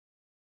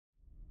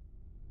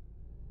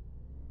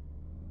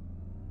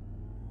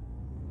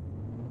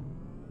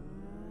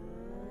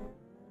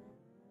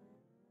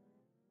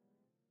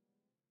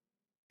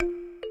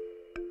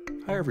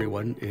Hi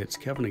everyone, it's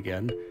Kevin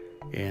again,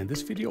 and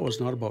this video is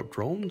not about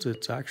drones,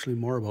 it's actually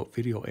more about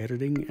video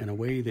editing and a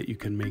way that you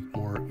can make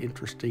more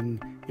interesting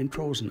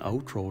intros and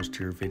outros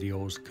to your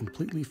videos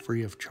completely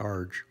free of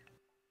charge.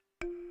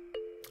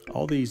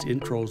 All these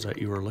intros that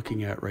you are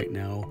looking at right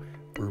now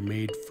were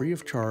made free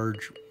of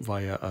charge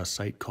via a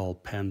site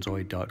called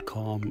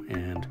Panzoid.com,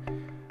 and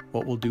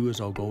what we'll do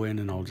is I'll go in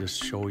and I'll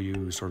just show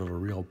you sort of a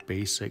real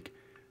basic,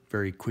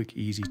 very quick,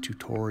 easy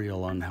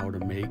tutorial on how to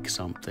make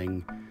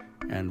something.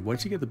 And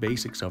once you get the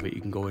basics of it,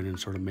 you can go in and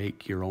sort of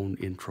make your own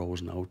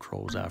intros and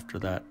outros after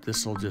that.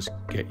 This will just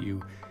get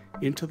you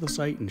into the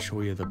site and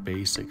show you the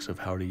basics of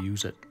how to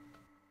use it.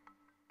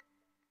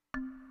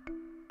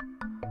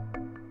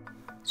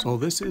 So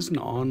this is an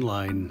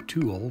online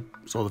tool.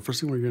 So the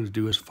first thing we're going to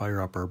do is fire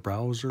up our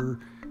browser,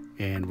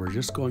 and we're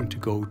just going to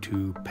go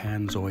to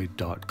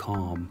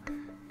Panzoid.com.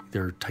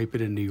 Either type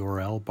it in the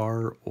URL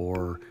bar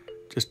or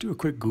just do a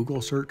quick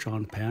Google search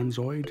on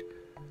Panzoid.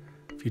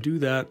 If you do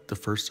that, the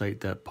first site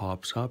that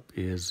pops up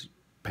is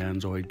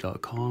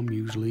Panzoid.com,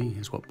 usually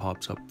is what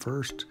pops up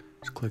first.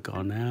 Just click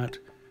on that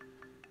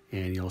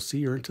and you'll see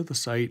you're into the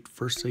site.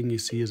 First thing you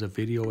see is a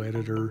video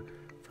editor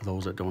for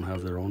those that don't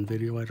have their own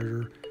video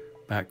editor,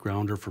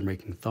 backgrounder for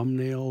making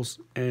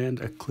thumbnails, and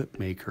a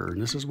Clipmaker. And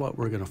this is what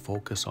we're going to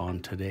focus on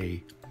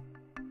today.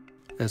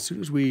 As soon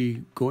as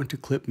we go into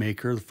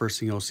Clipmaker, the first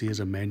thing you'll see is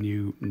a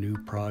menu, new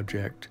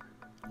project,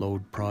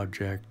 load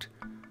project,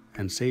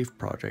 and save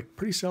project.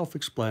 Pretty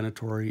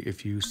self-explanatory.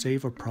 If you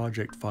save a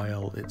project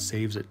file, it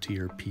saves it to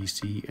your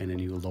PC and then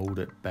you load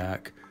it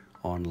back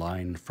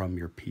online from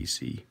your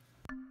PC.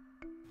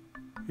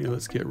 Okay,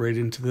 let's get right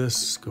into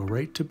this. Go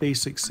right to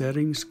basic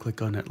settings,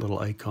 click on that little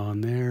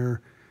icon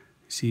there.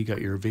 See you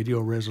got your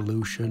video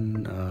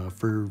resolution.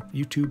 For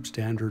YouTube,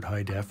 standard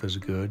high def is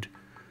good.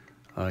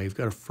 You've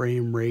got a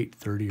frame rate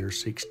 30 or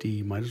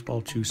 60, might as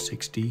well choose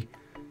 60.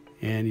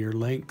 And your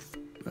length,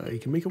 you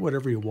can make it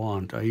whatever you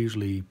want. I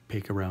usually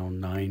pick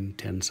around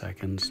 9-10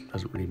 seconds,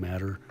 doesn't really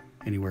matter.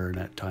 Anywhere in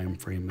that time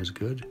frame is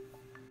good.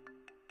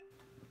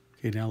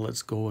 Okay, now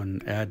let's go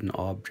and add an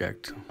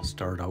object.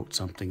 Start out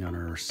something on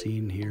our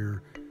scene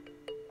here.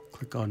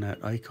 Click on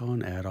that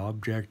icon, add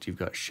object. You've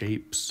got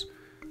shapes.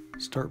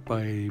 Start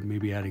by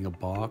maybe adding a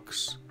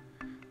box,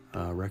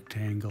 a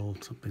rectangle,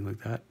 something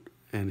like that.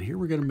 And here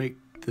we're going to make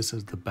this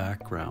as the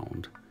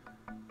background.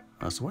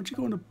 So once you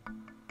go into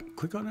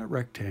click on that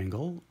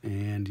rectangle,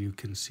 and you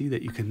can see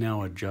that you can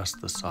now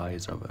adjust the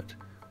size of it.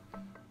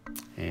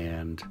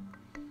 And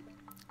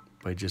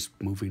by just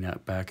moving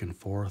that back and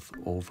forth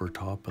over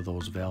top of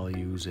those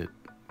values, it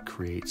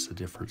creates a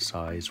different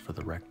size for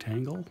the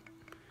rectangle.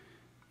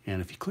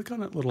 And if you click on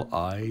that little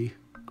eye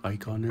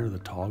icon there, the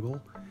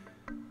toggle,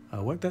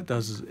 what that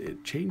does is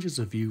it changes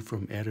the view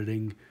from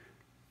editing.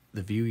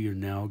 The view you're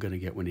now going to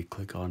get when you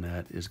click on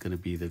that is going to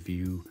be the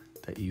view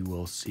that you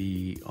will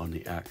see on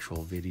the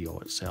actual video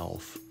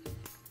itself.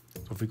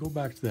 So if we go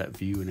back to that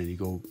view and then you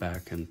go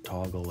back and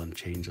toggle and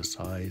change the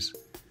size,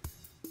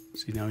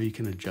 see now you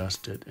can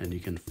adjust it and you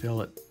can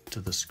fill it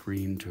to the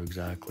screen to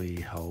exactly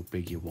how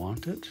big you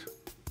want it.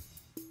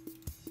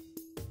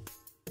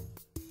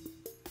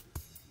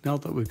 Now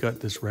that we've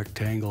got this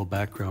rectangle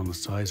background the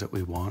size that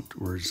we want,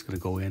 we're just going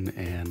to go in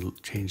and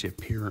change the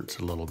appearance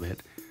a little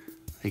bit.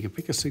 You can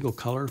pick a single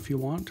color if you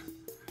want,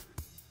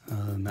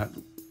 and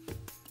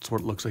that's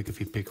what it looks like. If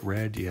you pick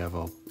red, you have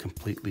a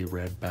completely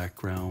red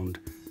background.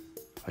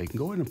 You can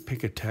go in and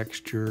pick a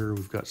texture.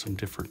 We've got some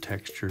different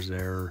textures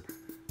there.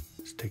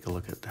 Let's take a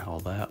look at how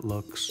that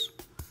looks.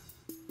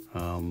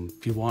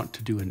 If you want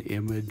to do an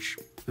image,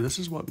 this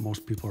is what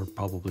most people are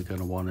probably going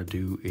to want to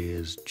do,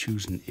 is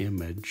choose an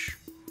image.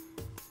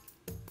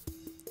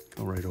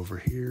 Go right over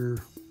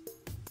here,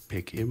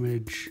 pick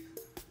image.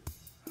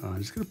 I'm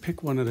just going to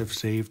pick one that I've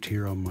saved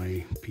here on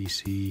my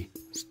PC.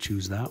 Let's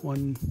choose that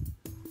one.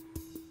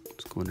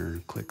 Let's go in there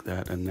and click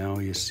that. And now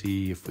you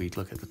see, if we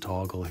look at the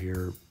toggle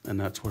here, and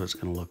that's what it's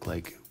going to look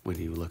like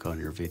when you look on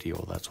your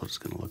video. That's what it's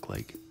going to look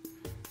like.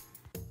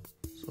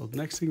 So the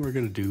next thing we're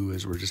going to do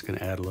is we're just going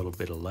to add a little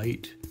bit of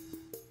light.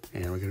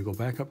 And we're going to go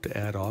back up to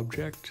add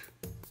object.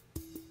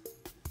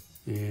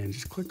 And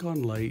just click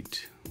on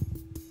light.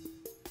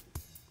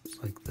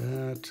 Just like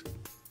that.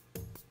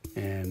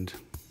 And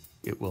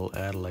it will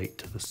add light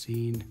to the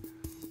scene,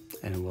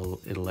 and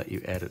it'll let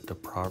you edit the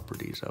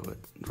properties of it.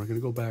 We're going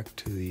to go back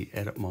to the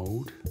edit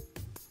mode,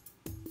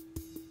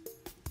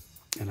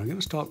 and I'm going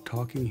to stop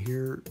talking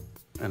here,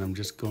 and I'm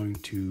just going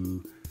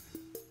to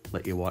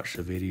let you watch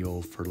the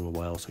video for a little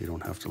while so you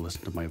don't have to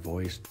listen to my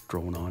voice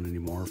drone on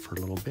anymore for a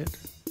little bit,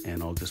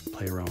 and I'll just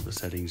play around with the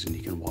settings and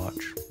you can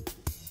watch.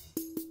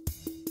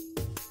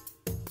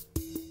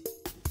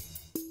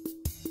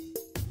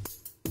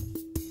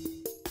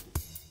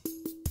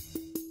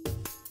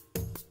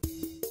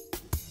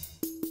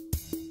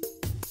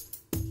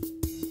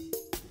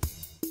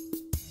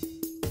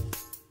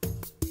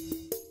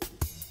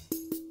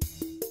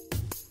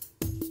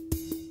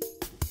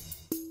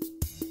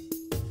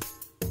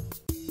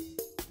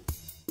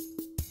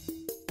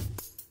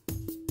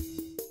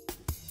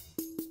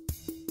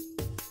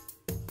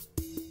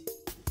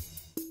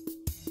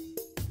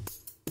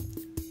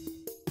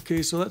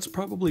 Okay, so that's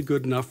probably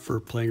good enough for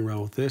playing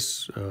around with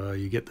this.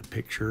 You get the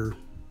picture.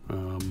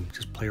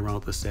 Just play around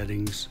with the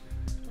settings.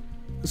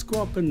 Let's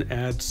go up and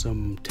add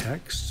some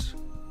text.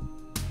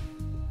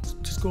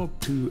 Just go up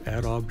to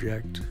Add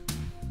Object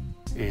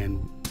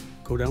and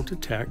go down to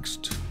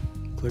Text.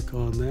 Click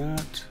on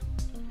that.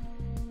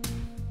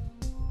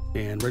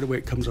 And right away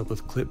it comes up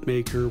with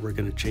Clipmaker. We're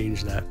going to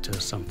change that to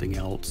something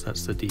else.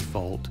 That's the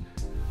default.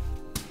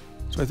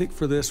 So I think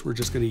for this we're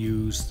just going to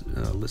use,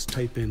 let's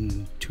type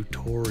in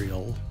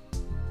tutorial,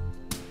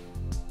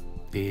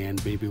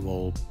 and maybe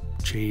we'll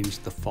change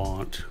the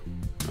font.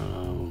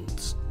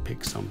 Let's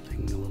pick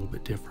something a little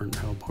bit different.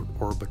 How about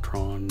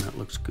Orbitron? That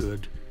looks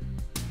good.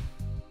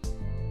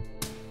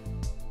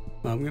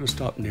 I'm going to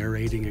stop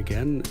narrating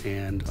again,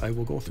 and I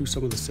will go through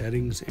some of the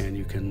settings and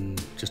you can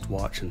just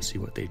watch and see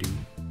what they do.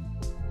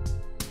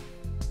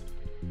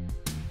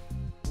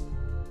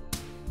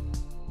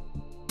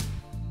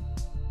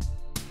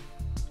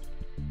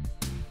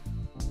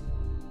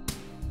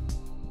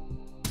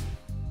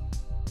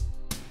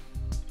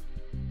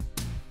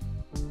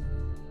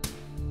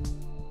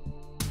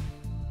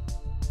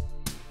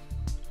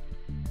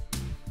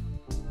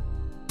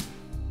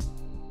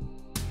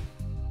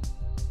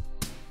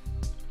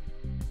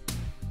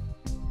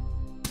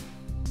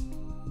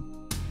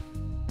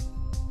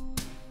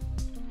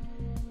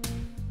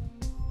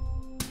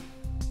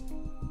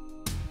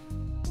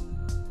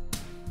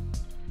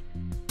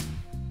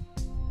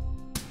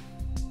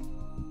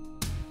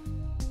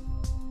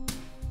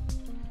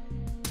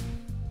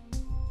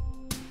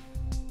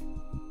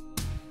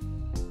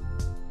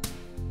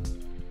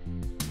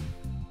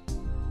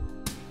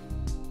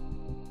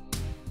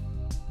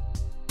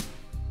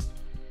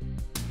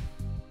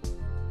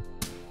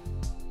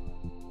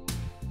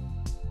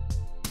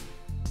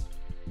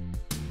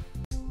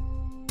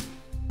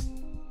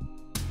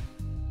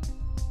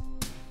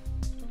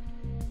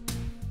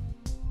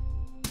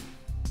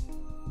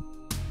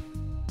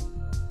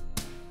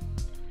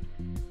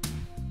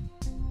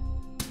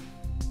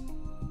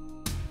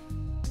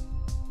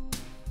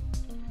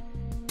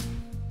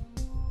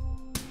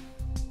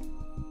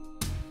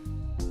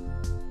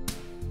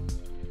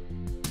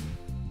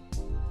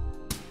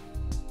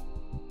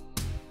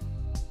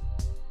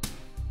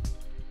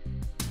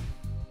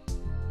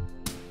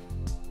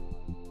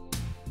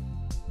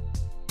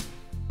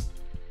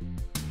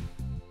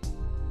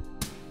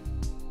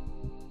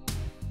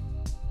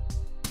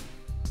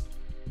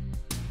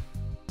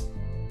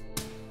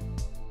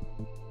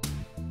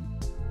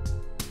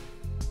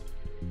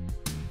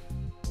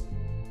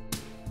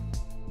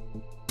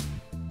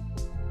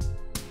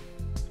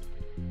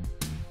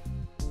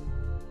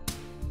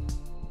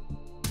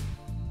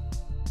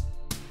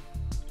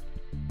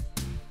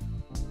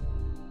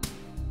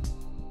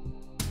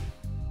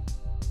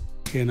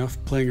 Okay, enough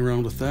playing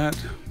around with that.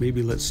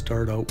 Maybe let's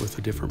start out with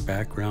a different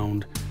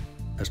background.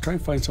 Let's try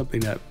and find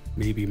something that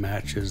maybe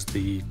matches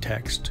the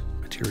text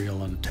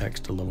material on the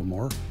text a little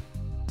more.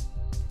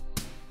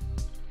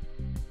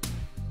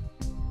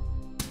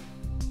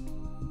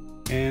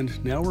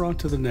 And now we're on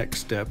to the next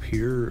step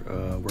here.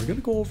 We're going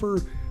to go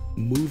over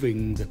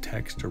moving the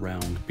text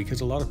around, because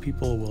a lot of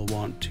people will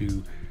want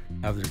to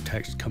have their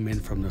text come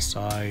in from the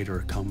side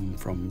or come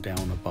from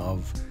down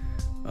above,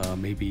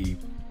 maybe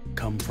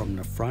come from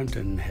the front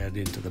and head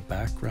into the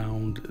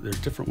background. There's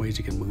different ways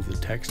you can move the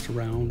text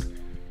around,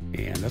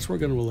 and that's what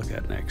we're going to look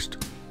at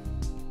next.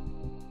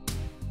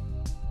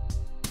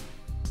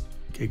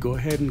 Okay, go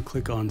ahead and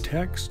click on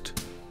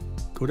text,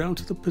 go down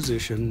to the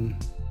position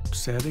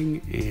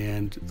setting,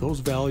 and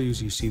those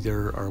values you see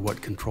there are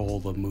what control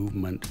the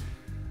movement.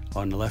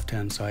 On the left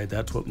hand side,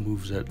 that's what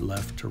moves it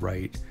left to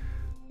right.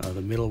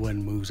 The middle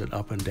one moves it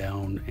up and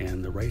down,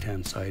 and the right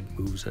hand side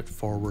moves it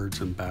forwards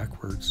and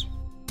backwards.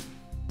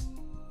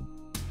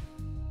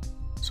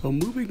 So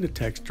moving the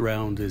text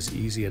around is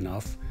easy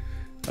enough,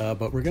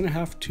 but we're going to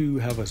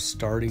have a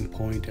starting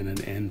point and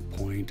an end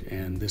point,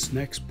 and this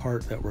next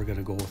part that we're going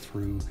to go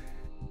through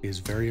is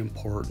very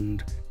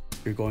important.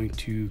 You're going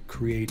to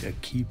create a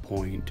key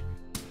point,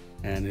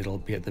 and it'll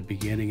be at the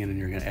beginning, and then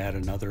you're going to add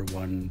another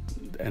one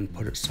and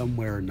put it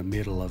somewhere in the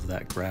middle of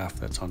that graph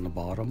that's on the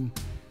bottom,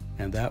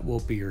 and that will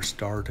be your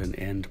start and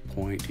end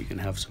point. You can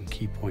have some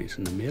key points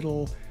in the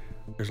middle.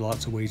 There's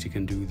lots of ways you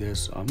can do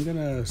this. I'm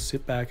gonna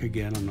sit back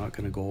again. I'm not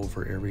gonna go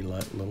over every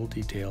little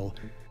detail.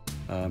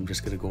 I'm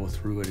just gonna go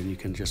through it, and you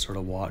can just sort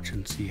of watch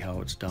and see how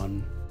it's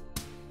done.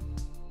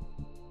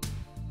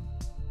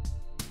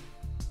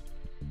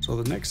 So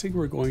the next thing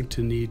we're going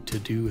to need to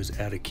do is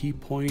add a key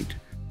point.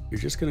 You're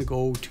just gonna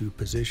go to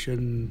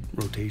position,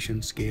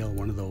 rotation, scale,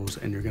 one of those,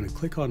 and you're gonna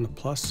click on the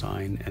plus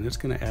sign, and it's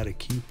gonna add a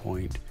key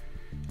point,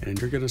 and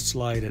you're gonna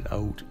slide it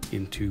out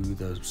into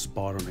the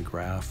spot on the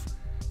graph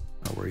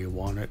where you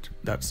want it.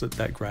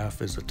 That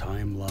graph is a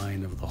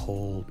timeline of the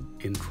whole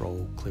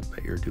intro clip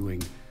that you're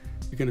doing.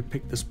 You're going to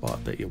pick the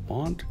spot that you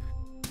want,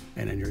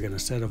 and then you're going to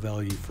set a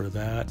value for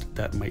that.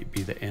 That might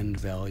be the end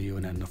value,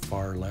 and then the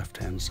far left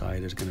hand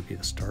side is going to be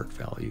the start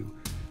value.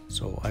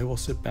 So I will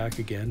sit back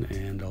again,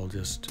 and I'll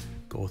just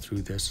go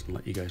through this and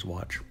let you guys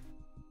watch.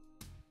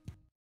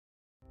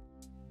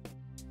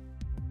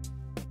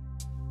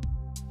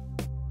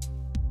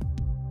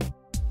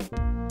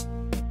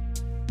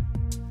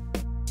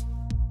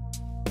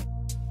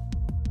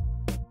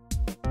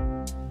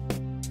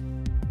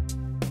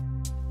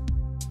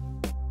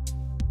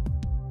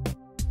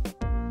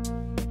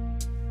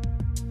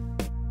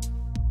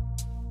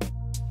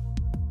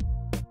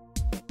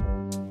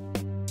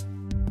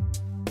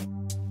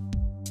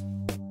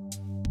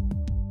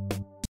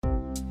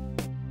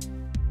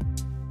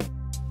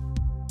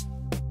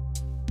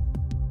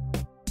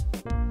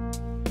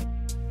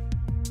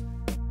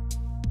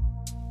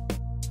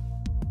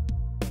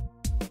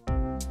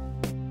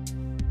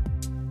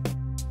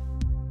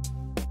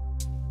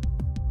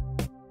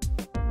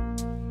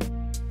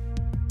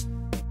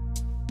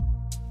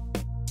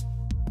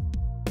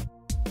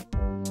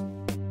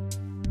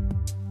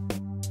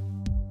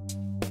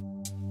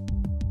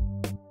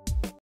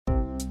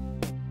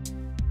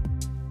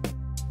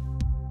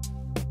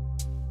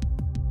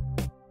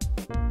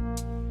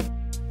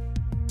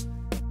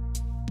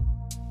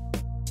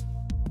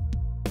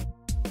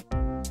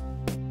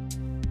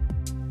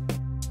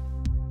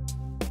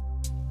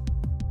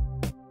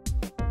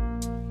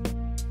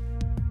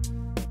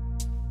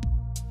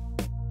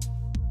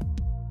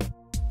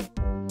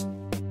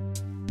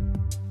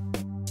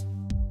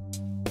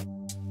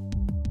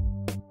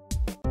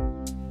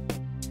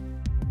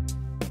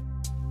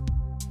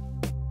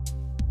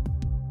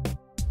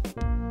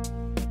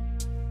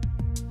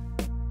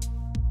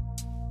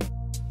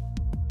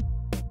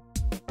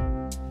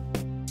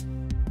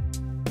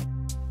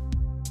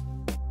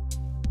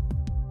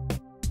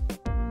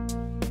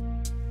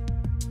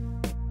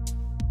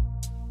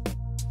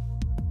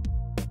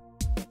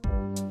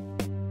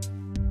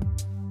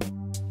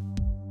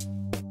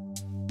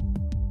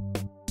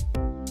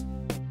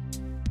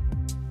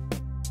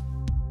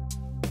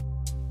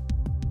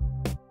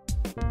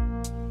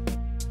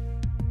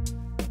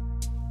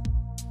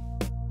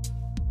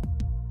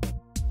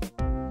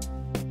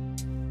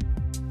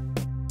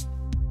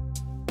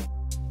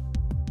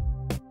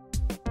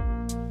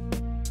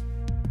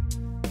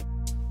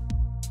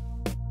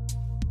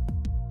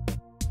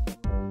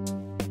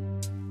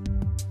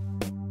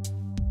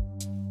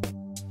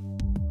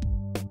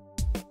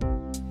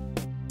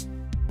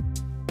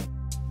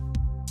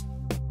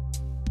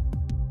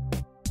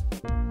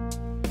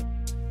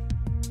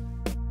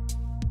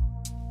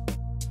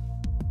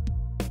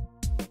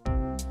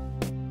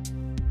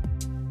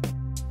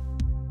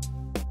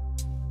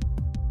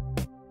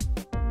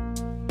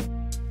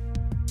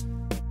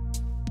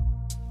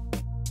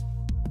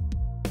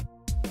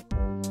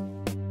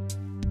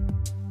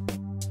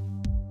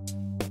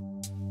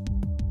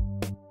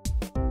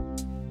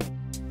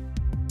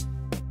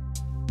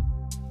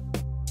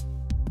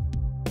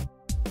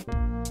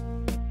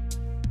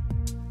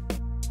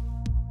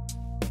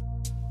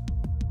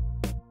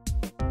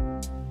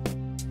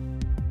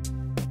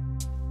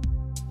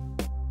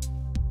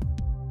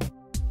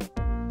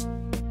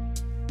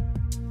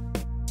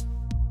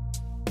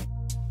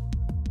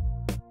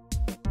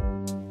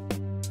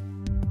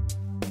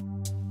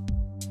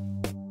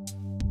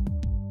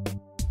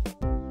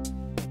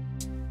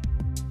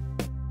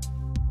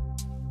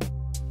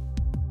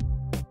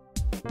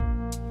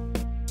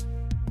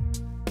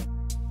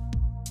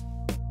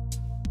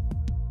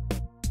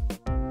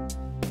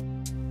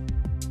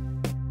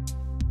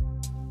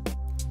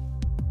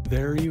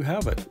 there you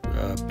have it.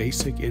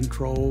 Basic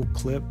intro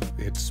clip.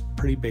 It's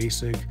pretty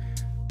basic.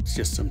 It's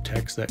just some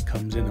text that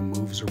comes in and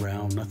moves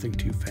around, nothing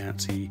too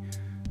fancy.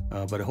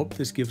 But I hope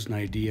this gives an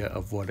idea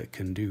of what it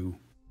can do.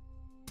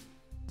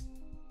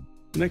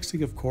 The next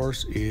thing, of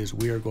course, is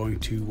we are going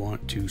to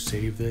want to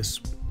save this.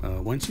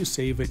 Once you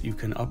save it, you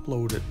can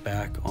upload it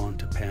back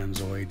onto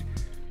Panzoid,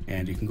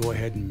 and you can go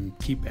ahead and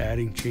keep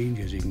adding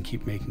changes. You can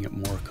keep making it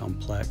more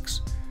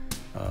complex,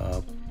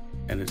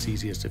 and it's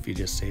easiest if you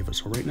just save it.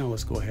 So right now,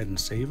 let's go ahead and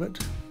save it.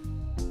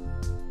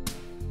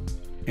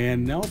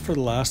 And now for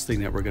the last thing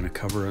that we're going to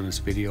cover in this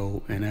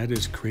video, and that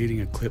is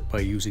creating a clip by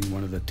using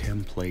one of the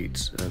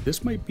templates.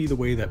 This might be the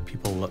way that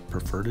people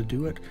prefer to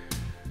do it.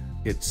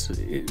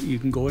 You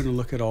can go in and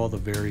look at all the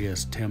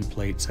various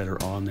templates that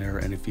are on there,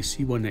 and if you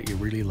see one that you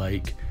really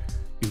like,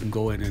 you can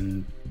go in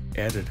and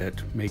edit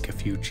it, make a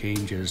few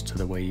changes to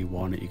the way you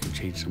want it. You can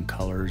change some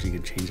colors, you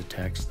can change the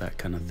text, that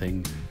kind of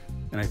thing.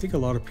 And I think a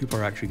lot of people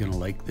are actually going to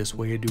like this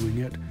way of doing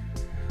it.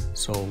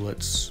 So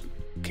let's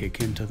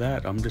kick into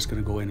that. I'm just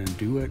going to go in and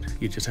do it.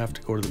 You just have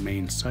to go to the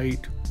main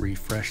site,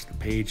 refresh the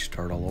page,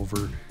 start all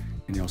over,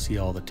 and you'll see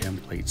all the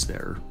templates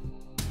there.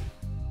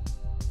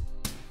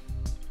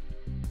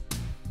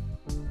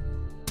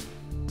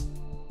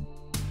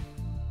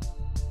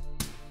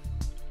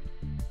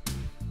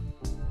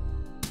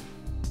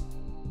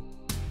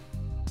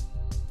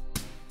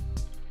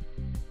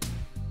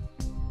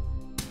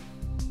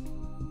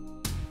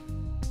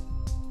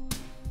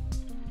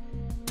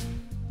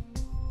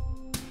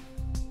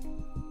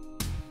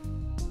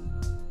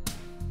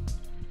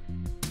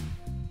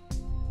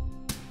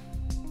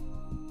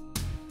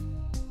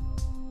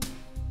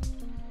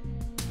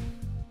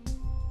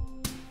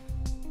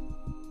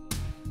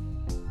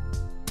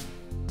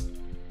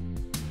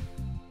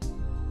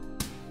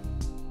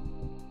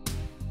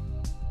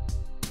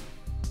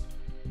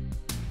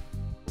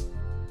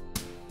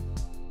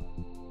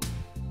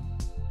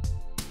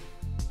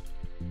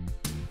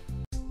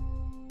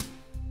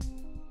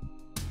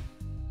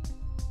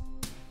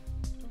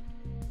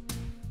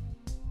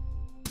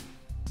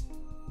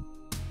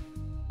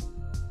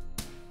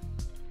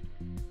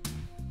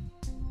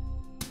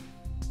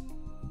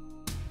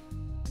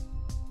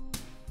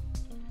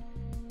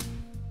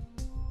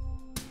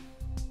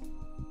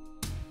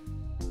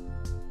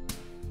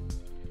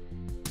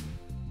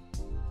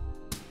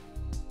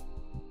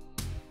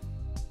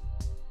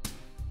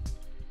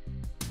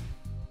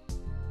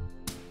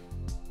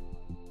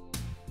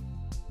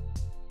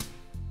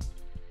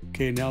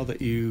 Okay, now that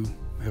you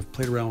have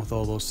played around with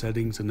all those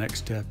settings, the next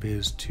step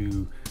is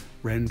to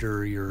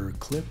render your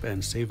clip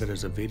and save it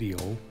as a video.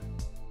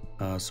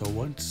 So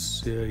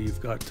once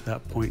you've got to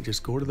that point,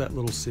 just go to that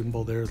little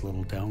symbol there, the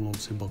little download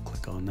symbol,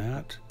 click on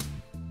that.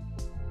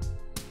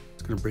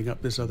 It's going to bring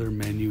up this other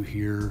menu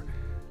here.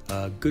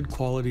 Good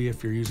quality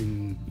if you're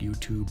using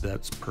YouTube,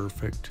 that's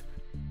perfect.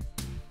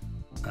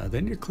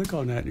 Then you click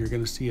on that and you're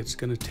going to see it's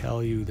going to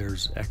tell you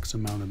there's X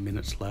amount of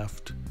minutes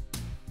left.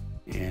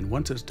 And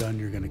once it's done,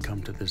 you're going to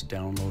come to this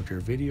download your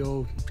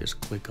video. Just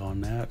click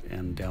on that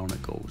and down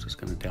it goes. It's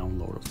going to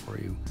download it for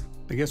you.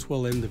 I guess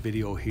we'll end the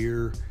video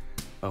here.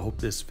 I hope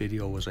this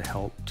video was a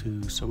help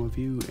to some of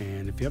you.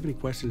 And if you have any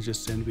questions,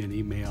 just send me an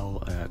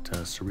email at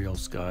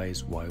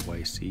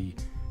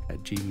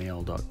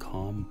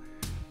surrealskiesyyc@gmail.com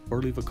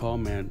or leave a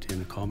comment in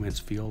the comments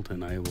field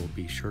and I will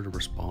be sure to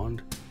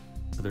respond.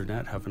 Other than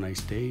that, have a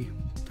nice day.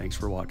 Thanks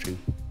for watching.